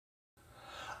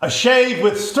A shave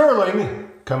with Stirling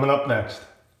coming up next.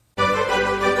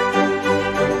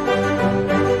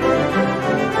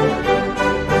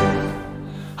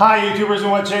 Hi YouTubers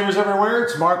and wet shavers everywhere,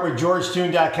 it's Mark with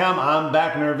GeorgeTune.com. I'm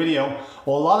back in our video.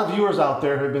 Well, a lot of viewers out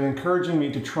there have been encouraging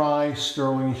me to try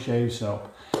Stirling shave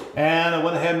soap. And I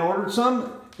went ahead and ordered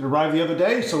some. It arrived the other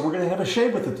day, so we're going to have a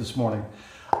shave with it this morning.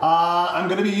 I'm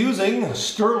going to be using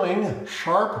Stirling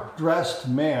Sharp Dressed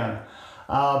Man.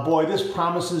 Boy, this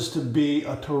promises to be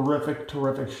a terrific,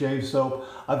 terrific shave soap.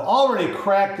 I've already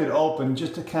cracked it open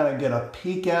just to kind of get a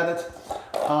peek at it.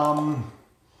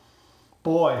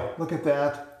 Boy, look at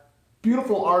that.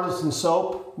 Beautiful artisan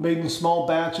soap made in small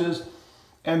batches.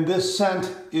 And this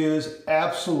scent is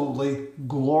absolutely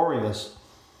glorious.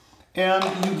 And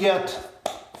you get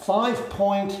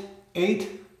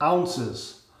 5.8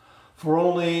 ounces for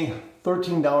only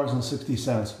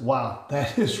 $13.60. Wow,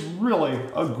 that is really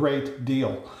a great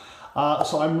deal.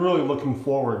 So I'm really looking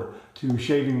forward to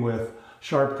shaving with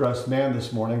Sharp Dressed Man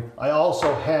this morning. I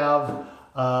also have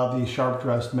the Sharp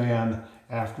Dressed Man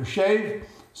aftershave.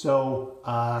 So,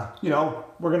 you know,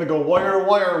 we're going to go wire to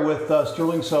wire with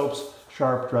Stirling Soap's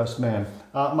Sharp Dressed Man.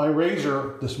 My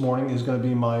razor this morning is going to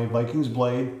be my Vikings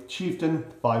Blade Chieftain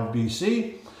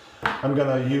 5BC. I'm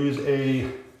going to use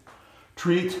a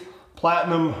Treat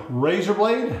Platinum razor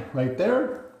blade right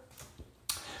there.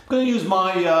 I'm going to use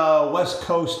my West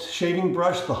Coast shaving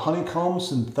brush, the Honeycomb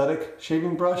synthetic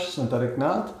shaving brush, synthetic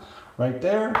knot, right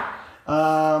there.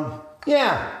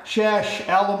 Yeah, Shash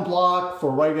alum block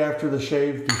for right after the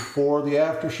shave, before the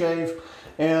aftershave.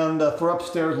 And for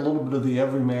upstairs, a little bit of the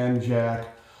Everyman Jack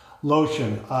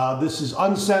lotion. This is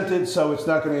unscented, so it's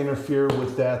not going to interfere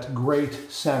with that great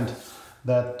scent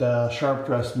that Sharp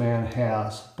Dressed Man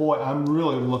has. Boy, I'm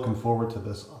really looking forward to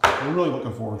this. I'm really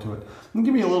looking forward to it. I'll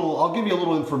give you a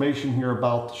little information here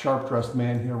about Sharp Dressed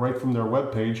Man here, right from their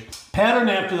webpage.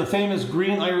 Patterned after the famous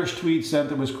green Irish tweed scent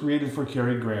that was created for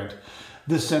Cary Grant.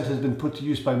 This scent has been put to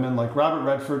use by men like Robert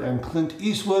Redford and Clint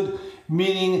Eastwood,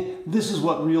 meaning this is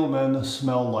what real men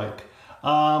smell like.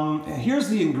 Here's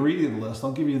the ingredient list.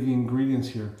 I'll give you the ingredients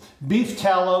here. Beef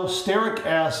tallow, stearic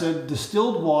acid,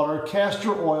 distilled water,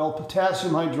 castor oil,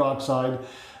 potassium hydroxide,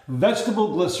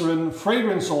 vegetable glycerin,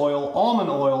 fragrance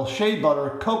oil, shea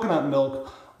butter, coconut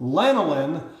milk,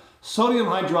 lanolin, sodium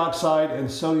hydroxide,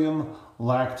 and sodium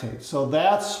lactate. So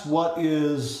that's what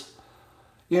is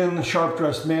in the Sharp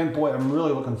Dressed Man. Boy, I'm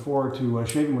really looking forward to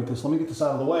shaving with this. Let me get this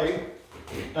out of the way.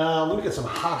 Let me get some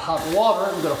hot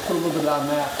water. I'm going to put a little bit on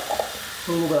that.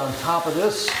 Put a little bit on top of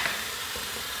this,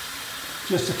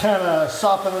 just to kind of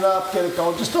soften it up, get it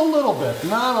going, just a little bit,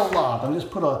 not a lot. I'm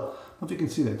just put a, I don't know if you can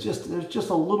see that, there's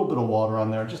just a little bit of water on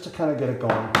there, just to kind of get it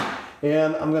going.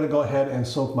 And I'm going to go ahead and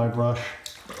soak my brush.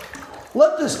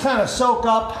 Let this kind of soak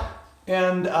up,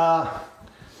 and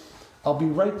I'll be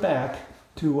right back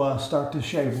to start to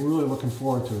shave. We're really looking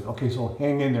forward to it. Okay, so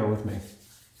hang in there with me.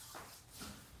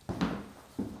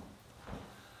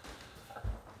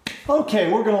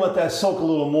 Okay, we're going to let that soak a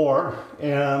little more,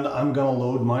 and I'm going to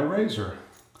load my razor.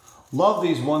 Love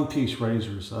these one-piece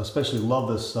razors, especially love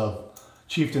this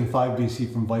Chieftain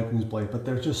 5BC from Vikings Blade, but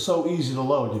they're just so easy to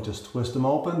load. You just twist them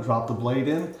open, drop the blade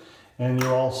in, and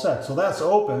you're all set. So that's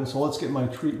open, so let's get my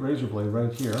Treat razor blade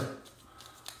right here.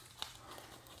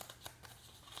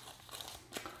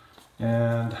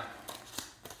 And,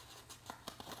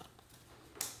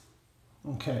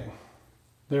 okay,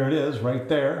 there it is right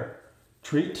there,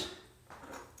 Treat.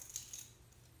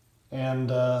 And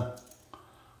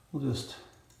we'll just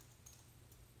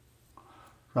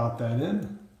drop that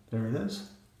in. There it is.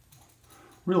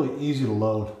 Really easy to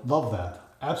load. Love that.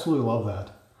 Absolutely love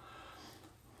that.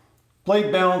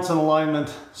 Blade balance and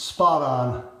alignment, spot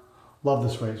on. Love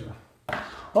this razor.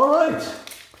 All right,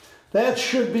 that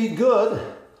should be good.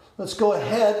 Let's go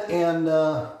ahead and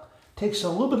take a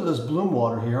little bit of this bloom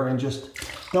water here and just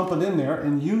dump it in there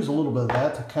and use a little bit of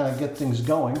that to kind of get things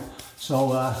going. So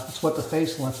let's wet the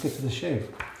face and let's get to the shave.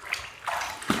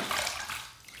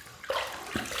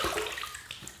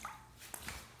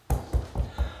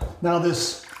 Now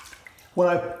this,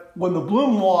 when the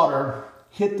bloom water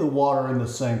hit the water in the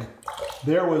sink,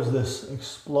 there was this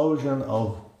explosion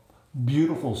of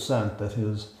beautiful scent that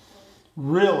has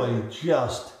really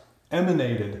just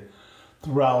emanated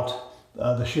throughout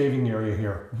the shaving area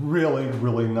here. Really,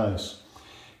 really nice.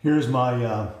 Here's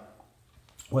my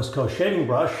West Coast shaving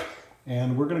brush,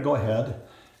 and we're going to go ahead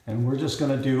and we're just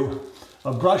going to do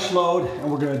a brush load,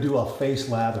 and we're going to do a face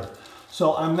lather.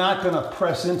 So I'm not going to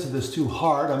press into this too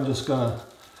hard. I'm just going to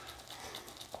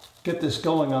get this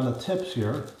going on the tips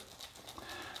here.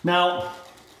 Now,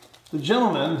 the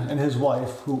gentleman and his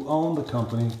wife who owned the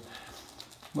company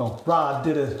well, Rod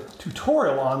did a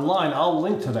tutorial online. I'll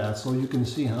link to that so you can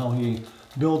see how he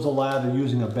builds a lather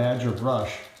using a Badger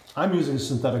brush. I'm using a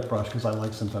synthetic brush because I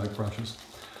like synthetic brushes.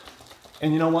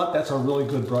 And you know what? That's a really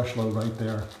good brush load right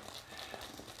there.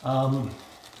 I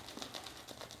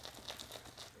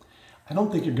don't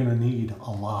think you're going to need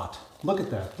a lot. Look at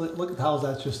that. Look at how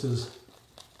that just is.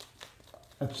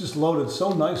 It's just loaded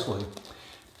so nicely.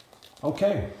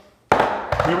 Okay,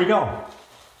 here we go.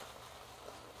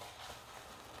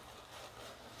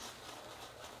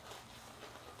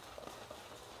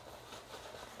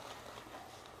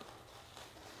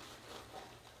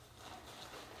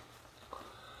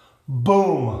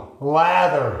 Boom,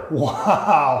 lather.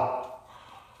 Wow.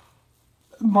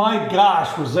 My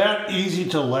gosh, was that easy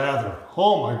to lather?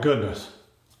 Oh my goodness.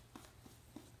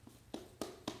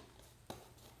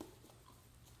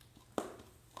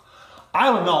 I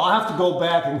don't know, I'll have to go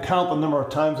back and count the number of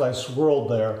times I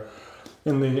swirled there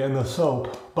in the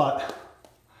soap, but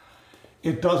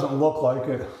it doesn't look like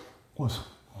it was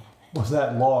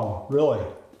that long, really.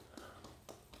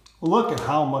 Look at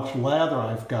how much lather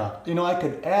I've got. You know, I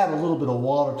could add a little bit of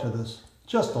water to this,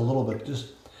 just a little bit,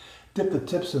 just dip the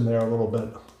tips in there a little bit.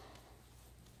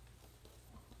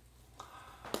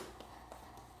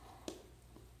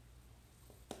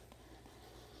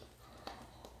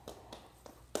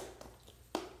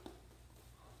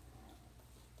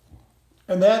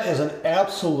 And that is an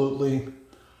absolutely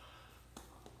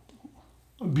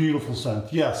beautiful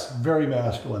scent. Yes, very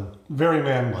masculine, very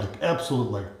man-like,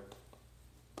 absolutely.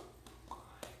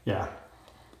 Yeah.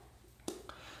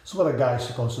 It's what a guy's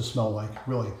supposed to smell like,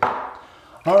 really.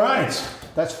 All right,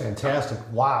 that's fantastic.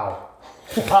 Wow.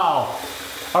 Wow.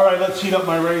 All right, let's heat up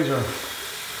my razor.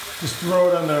 Just throw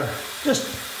it under, just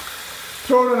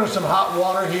throw it under some hot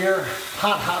water here.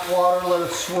 Hot water, let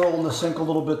it swirl in the sink a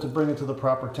little bit to bring it to the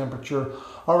proper temperature.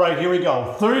 All right, here we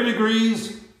go. 30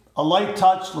 degrees, a light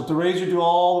touch. Let the razor do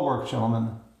all the work,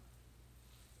 gentlemen.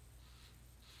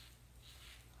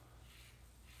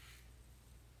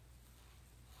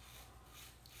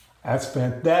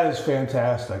 That is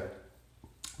fantastic.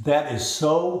 That is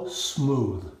so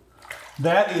smooth.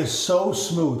 That is so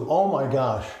smooth. Oh my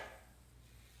gosh.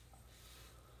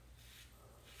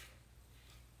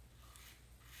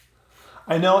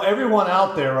 I know everyone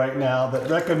out there right now that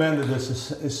recommended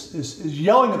this is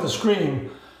yelling at the screen.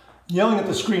 Yelling at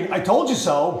the screen. I told you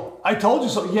so. I told you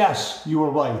so. Yes, you were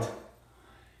right.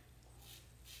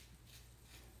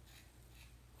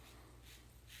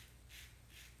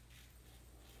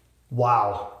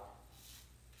 Wow.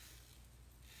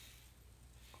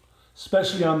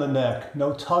 Especially on the neck.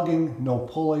 No tugging, no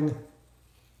pulling.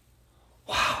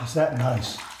 Wow, is that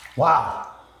nice? Wow.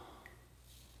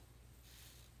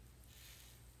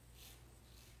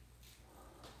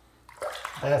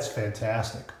 That's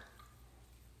fantastic.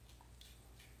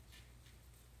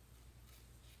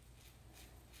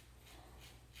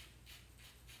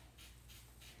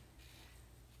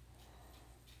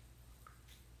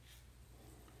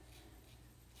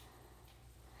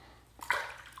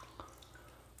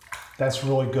 That's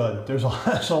really good. There's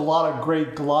a lot of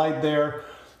great glide there.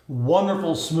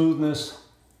 Wonderful smoothness.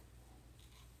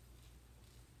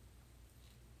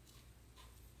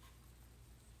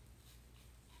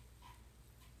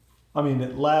 I mean,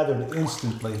 it lathered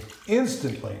instantly.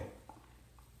 Instantly.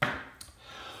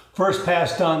 First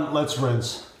pass done, let's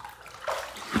rinse.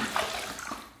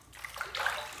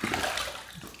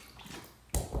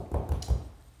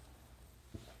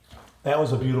 That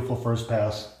was a beautiful first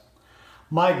pass.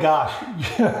 My gosh.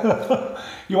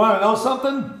 You want to know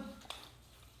something?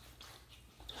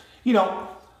 You know,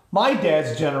 my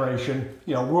dad's generation,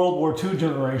 you know, World War II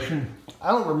generation,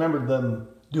 I don't remember them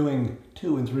doing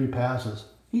 2 and 3 passes.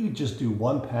 He would just do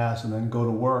 1 pass and then go to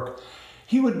work.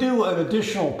 He would do an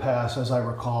additional pass, as I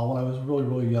recall, when I was really,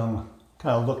 really young,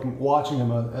 kind of watching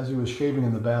him as he was shaving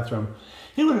in the bathroom.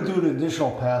 He would do an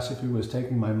additional pass if he was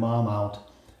taking my mom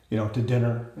out, you know, to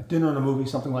dinner and a movie,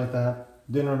 something like that,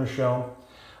 dinner and a show.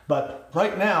 But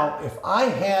right now, if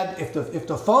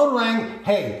the phone rang,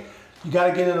 hey, you got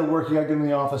to get into work, you got to get in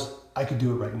the office, I could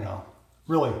do it right now.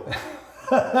 Really.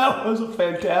 That was a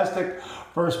fantastic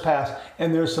first pass.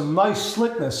 And there's some nice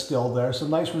slickness still there, some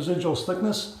nice residual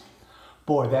slickness.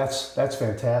 Boy, that's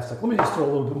fantastic. Let me just throw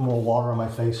a little bit more water on my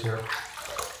face here.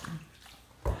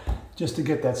 Just to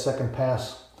get that second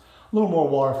pass. A little more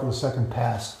water for the second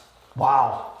pass.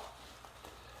 Wow.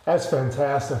 That's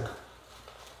fantastic.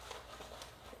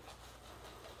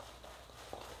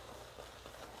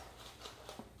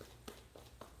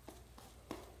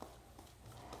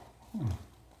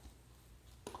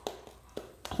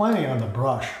 Plenty on the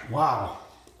brush. Wow.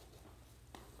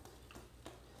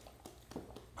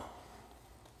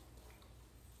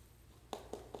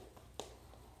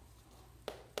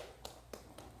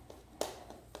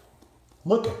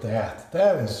 Look at that.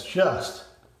 That is just...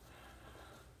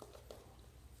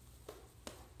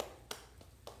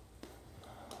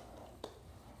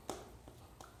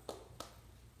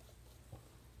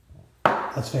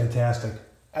 That's fantastic.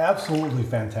 Absolutely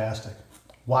fantastic.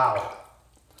 Wow.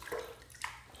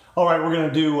 All right, we're going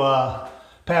to do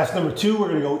pass number 2. We're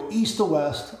going to go east to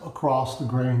west across the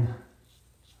grain.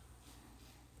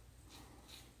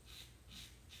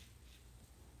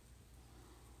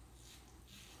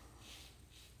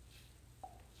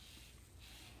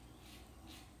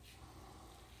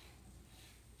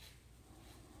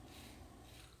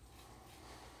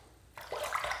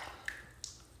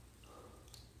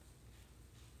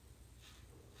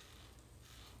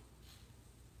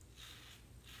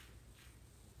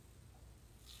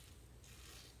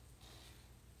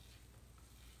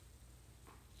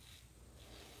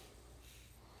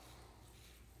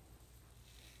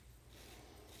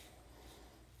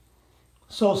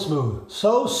 So smooth,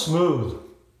 so smooth.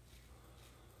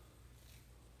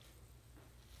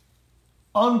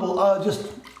 Just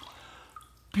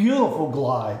beautiful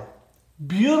glide,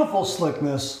 beautiful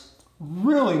slickness,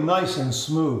 really nice and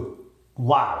smooth.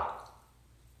 Wow.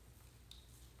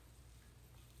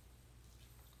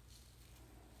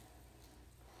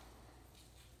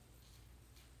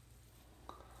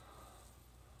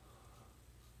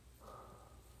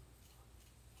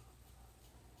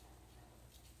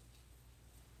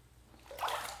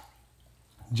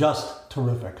 Just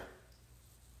terrific.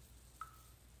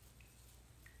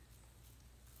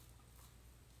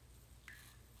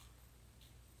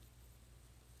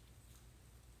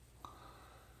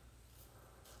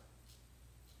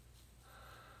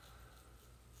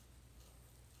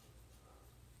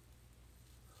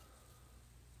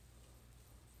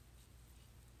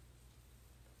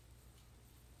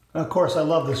 And of course, I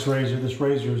love this razor. This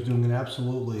razor is doing an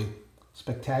absolutely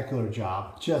spectacular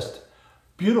job. Just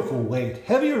beautiful weight,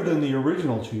 heavier than the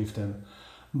original Chieftain,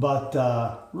 but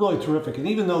really terrific. And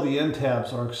even though the end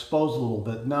tabs are exposed a little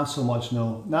bit, not so much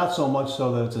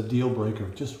so that it's a deal breaker.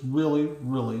 Just really,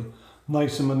 really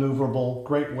nice and maneuverable,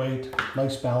 great weight,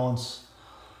 nice balance.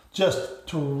 Just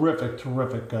terrific,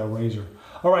 terrific razor.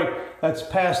 All right, that's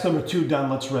pass number 2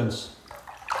 done. Let's rinse.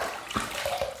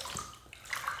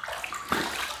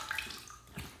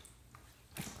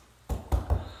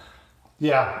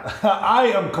 Yeah,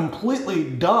 I am completely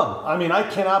done. I mean, I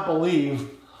cannot believe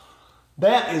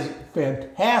that is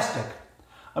fantastic.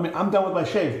 I mean, I'm done with my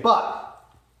shave, but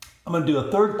I'm going to do a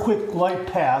third quick light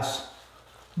pass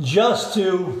just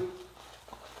to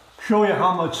show you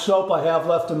how much soap I have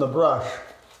left in the brush.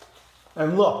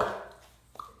 And look,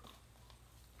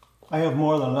 I have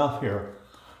more than enough here.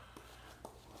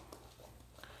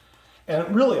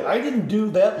 And really, I didn't do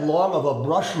that long of a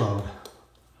brush load.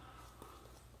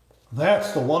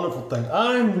 That's the wonderful thing.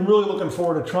 I'm really looking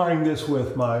forward to trying this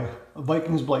with my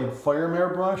Vikings Blade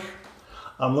Firemare brush.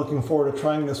 I'm looking forward to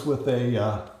trying this with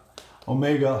a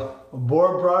Omega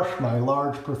boar brush, my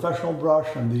large professional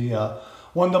brush, and the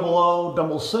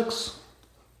 10066.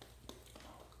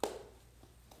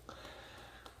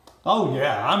 Oh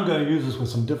yeah, I'm going to use this with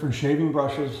some different shaving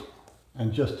brushes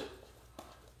and just,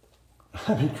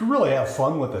 I mean, to really have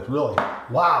fun with it, really.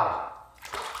 Wow.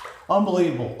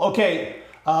 Unbelievable. Okay.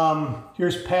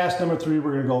 Here's pass number 3.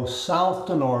 We're going to go south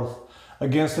to north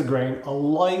against the grain. A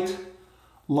light,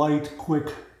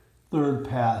 quick third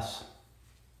pass.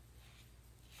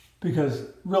 Because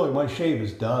really my shave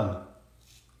is done.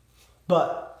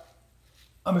 But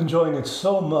I'm enjoying it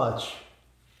so much.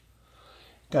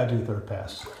 Gotta do third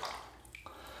pass.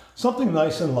 Something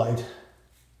nice and light.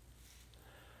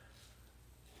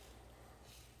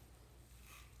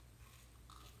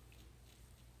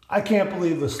 I can't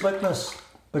believe the slickness.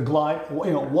 The glide,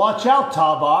 you know, watch out,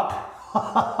 Tabak.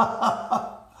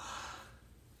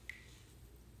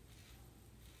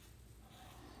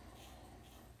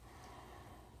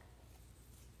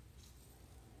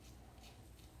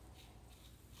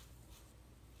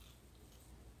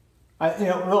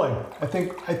 Really, I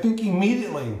think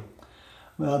immediately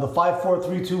the 5, 4,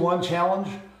 3, 2, 1 challenge,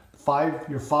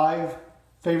 your 5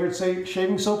 favorite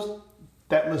shaving soaps,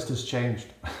 that list has changed.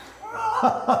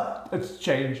 It's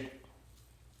changed.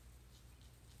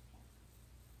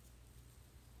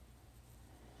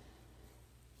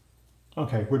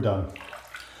 Okay, we're done.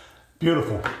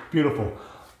 Beautiful, beautiful.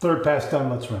 Third pass done,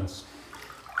 let's rinse.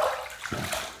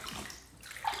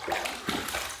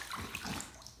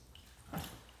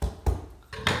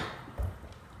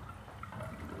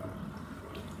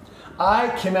 I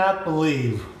cannot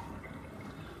believe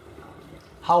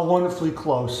how wonderfully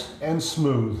close and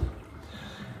smooth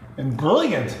and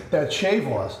brilliant that shave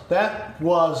was. That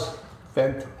was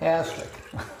fantastic.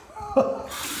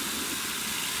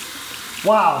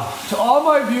 Wow, to all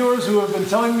my viewers who have been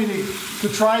telling me to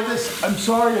try this, I'm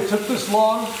sorry it took this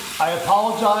long. I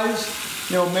apologize.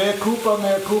 You know, mea culpa,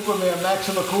 mea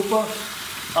maxima culpa.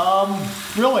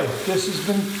 Really, this has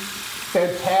been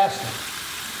fantastic.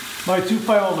 My two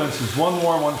final rinses, one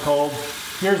warm, one cold.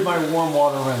 Here's my warm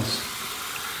water rinse.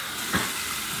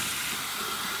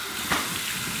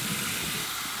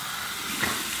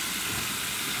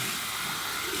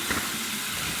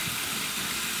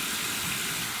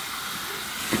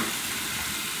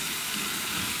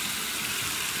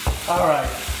 All right,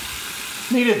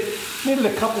 needed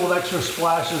a couple of extra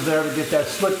splashes there to get that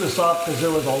slickness off because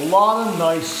there was a lot of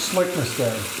nice slickness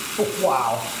there. Oh,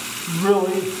 wow,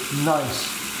 really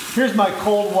nice. Here's my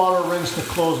cold water rinse to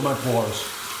close my pores.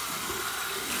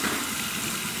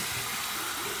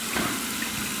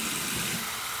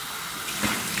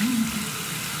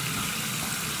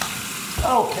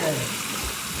 Okay,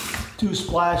 2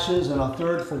 splashes and a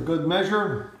third for good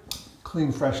measure. Clean,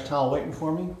 fresh towel waiting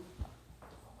for me.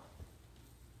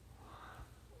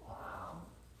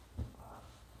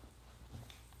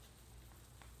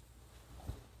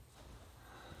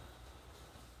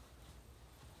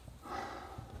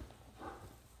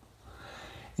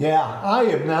 Yeah, I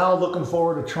am now looking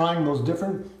forward to trying those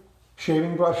different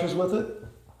shaving brushes with it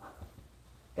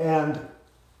and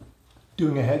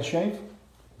doing a head shave,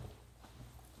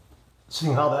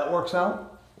 seeing how that works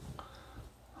out.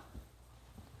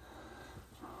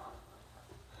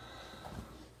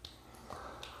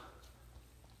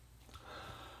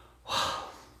 Wow.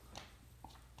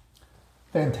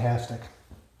 Fantastic.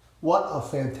 What a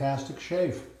fantastic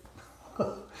shave.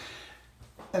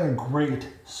 And a great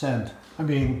scent. I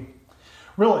mean,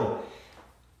 really,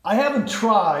 I haven't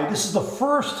tried, this is the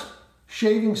first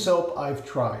shaving soap I've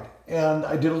tried. And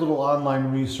I did a little online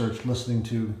research listening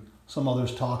to some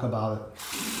others talk about it.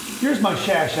 Here's my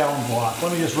Shash Allen block.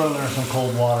 Let me just run there in some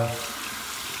cold water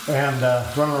and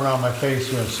run it around my face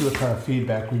here and see what kind of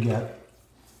feedback we get.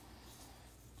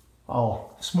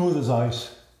 Oh, smooth as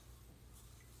ice.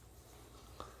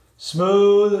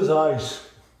 Smooth as ice.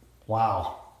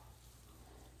 Wow.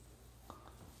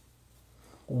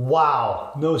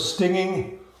 Wow, no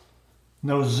stinging,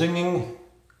 no zinging.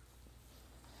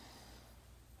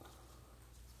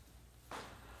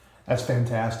 That's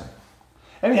fantastic.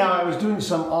 Anyhow, I was doing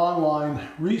some online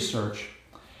research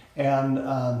and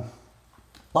a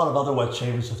lot of other wet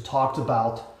shavers have talked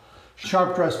about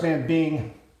Sharp Dressed Man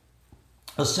being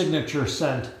a signature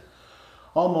scent.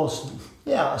 Almost,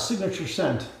 yeah, a signature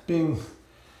scent, being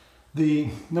the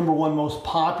 #1 most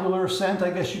popular scent,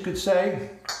 I guess you could say.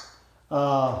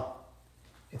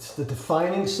 It's the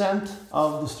defining scent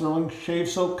of the Stirling Shave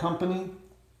Soap Company.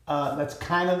 That's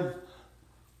kind of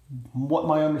what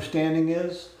my understanding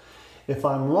is. If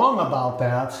I'm wrong about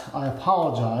that, I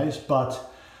apologize, but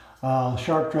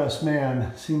Sharp Dressed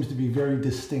Man seems to be very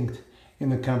distinct in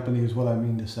the company is what I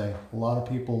mean to say. A lot of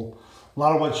people, a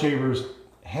lot of wet shavers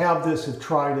have this, have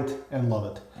tried it, and love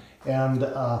it. And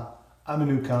I'm a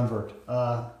new convert.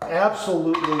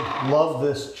 Absolutely love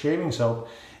this shaving soap.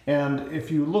 And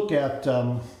if you look at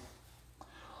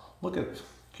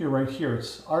here, right here,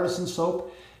 it's artisan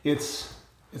soap. It's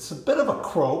a bit of a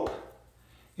crope.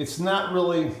 It's not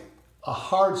really a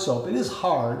hard soap. It is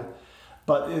hard,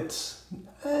 but it's,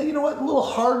 you know what, a little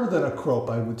harder than a crope,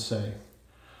 I would say.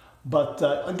 But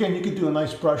again, you could do a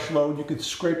nice brush load. You could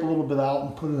scrape a little bit out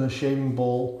and put it in a shaving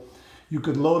bowl. You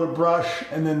could load a brush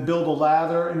and then build a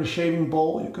lather in a shaving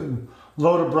bowl. You could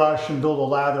load a brush and build a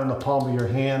lather in the palm of your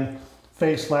hand.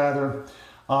 Face lather,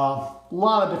 a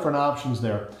lot of different options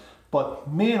there.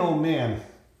 But man, oh man,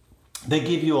 they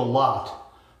give you a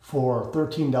lot for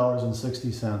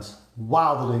 $13.60.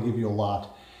 Wow, do they give you a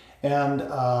lot. And,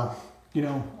 you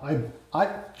know, I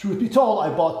truth be told,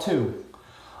 I bought 2.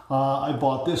 I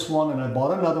bought this one and I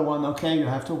bought another one. Okay, you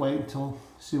have to wait until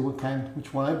see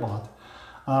which one I bought.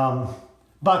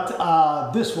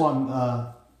 But this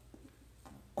one,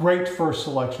 great first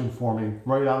selection for me,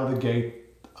 right out of the gate.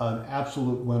 An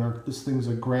absolute winner. This thing's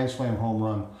a Grand Slam home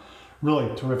run.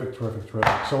 Really terrific, terrific,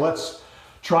 terrific. So let's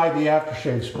try the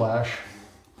aftershave splash.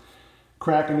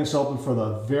 Cracking this open for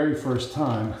the very first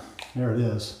time. There it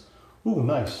is. Ooh,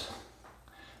 nice.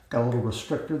 Got a little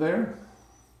restrictor there.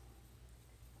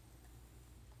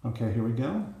 Okay, here we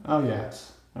go. Oh yeah,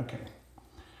 it's okay.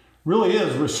 Really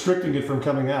is restricting it from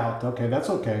coming out. Okay, that's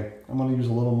okay. I'm going to use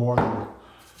a little more than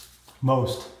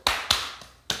most.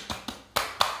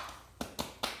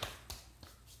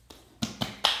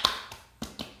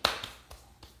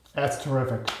 That's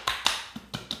terrific.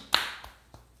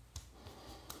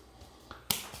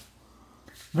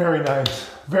 Very nice,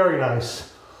 very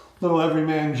nice. Little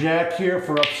everyman jack here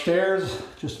for upstairs,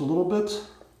 just a little bit.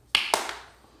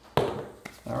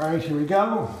 All right, here we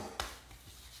go.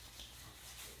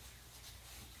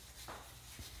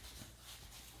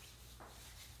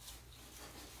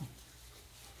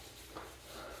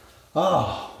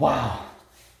 Oh, wow.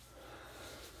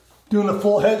 Doing a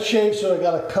full head shave, so I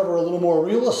got to cover a little more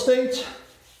real estate.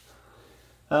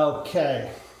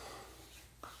 Okay.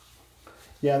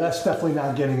 Yeah, that's definitely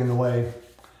not getting in the way.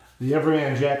 The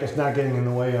everyman jack is not getting in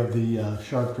the way of the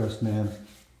sharp-dressed man.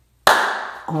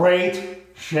 Great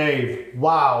shave.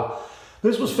 Wow.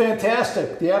 This was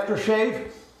fantastic. The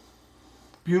aftershave,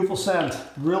 beautiful scent.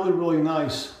 Really, really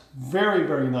nice. Very,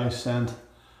 very nice scent.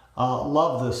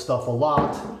 Love this stuff a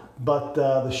lot. But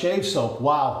the shave soap,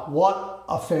 wow, what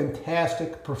a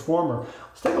fantastic performer.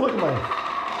 Let's take a look at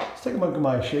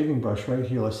my shaving brush right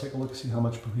here. Let's take a look and see how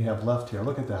much we have left here.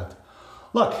 Look at that.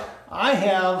 Look, I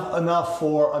have enough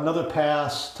for another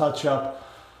pass, touch up,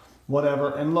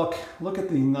 whatever. And look at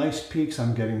the nice peaks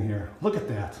I'm getting here. Look at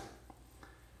that.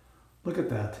 Look at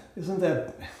that. Isn't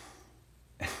that...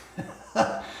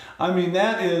 I mean,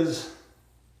 that is...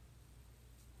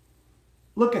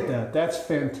 Look at that. That's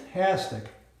fantastic.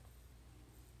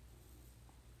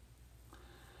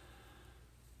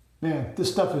 Man,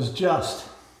 this stuff is just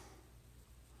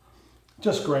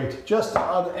great. Just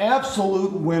an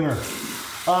absolute winner.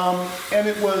 And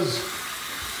it was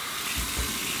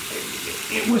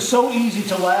so easy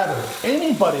to lather.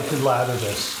 Anybody could lather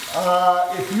this.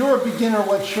 If you're a beginner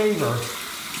wet shaver,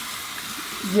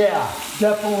 yeah,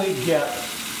 definitely get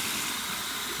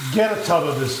a tub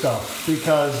of this stuff,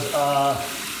 because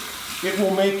it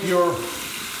will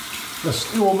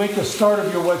make the start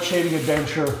of your wet shaving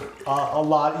adventure a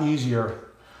lot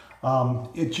easier.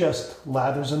 It just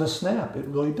lathers in a snap. It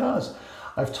really does.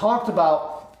 I've talked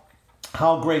about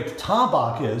how great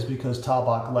Tabak is, because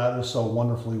Tabak lathers so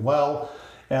wonderfully well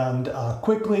and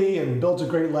quickly and builds a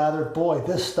great lather. Boy,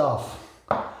 this stuff's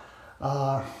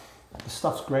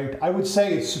great. I would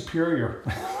say it's superior.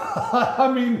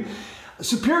 I mean,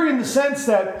 superior in the sense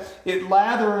that it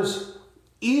lathers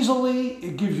easily,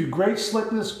 it gives you great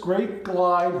slickness, great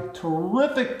glide,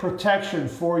 terrific protection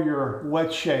for your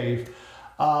wet shave.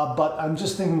 But I'm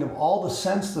just thinking of all the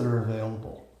scents that are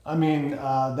available. I mean,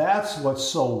 that's what's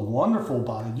so wonderful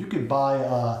about it. You could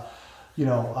buy,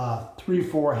 3,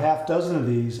 4, half dozen of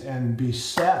these and be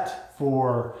set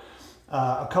for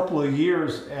a couple of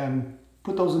years, and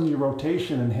put those in your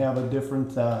rotation and have a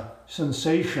different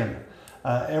sensation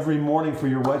every morning for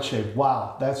your wet shave.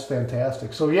 Wow, that's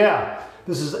fantastic. So yeah,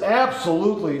 this is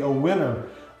absolutely a winner.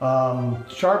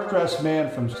 Sharp Dressed Man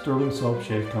from Stirling Soap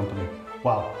Shave Company.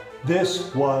 Wow.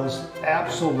 This was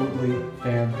absolutely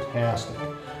fantastic.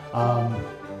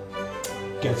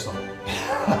 Get some.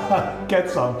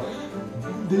 Get some.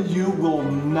 You will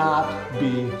not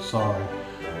be sorry.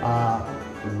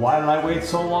 Why did I wait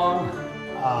so long?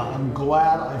 I'm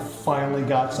glad I finally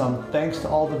got some, thanks to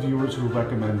all the viewers who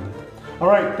recommended it. All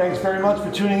right, thanks very much for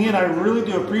tuning in. I really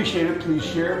do appreciate it. Please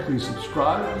share, please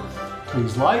subscribe,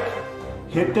 please like,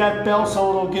 hit that bell so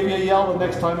it'll give you a yell the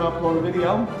next time I upload a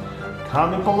video.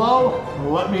 Comment below,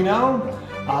 let me know.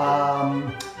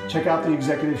 Check out the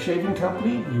Executive Shaving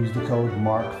Company. Use the code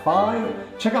MARK5.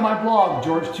 Check out my blog,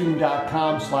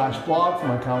 georgetoon.com/blog for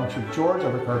my comic strip George,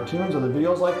 other cartoons, other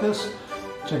videos like this.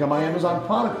 Check out my Amazon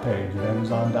product page at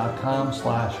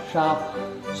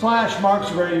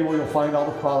amazon.com/shop/marksready, where you'll find all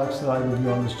the products that I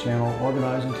review on this channel,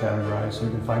 organized and categorized, so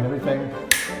you can find everything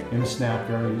in a snap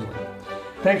very easily.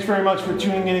 Thanks very much for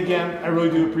tuning in again. I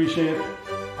really do appreciate it.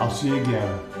 I'll see you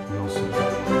again real soon.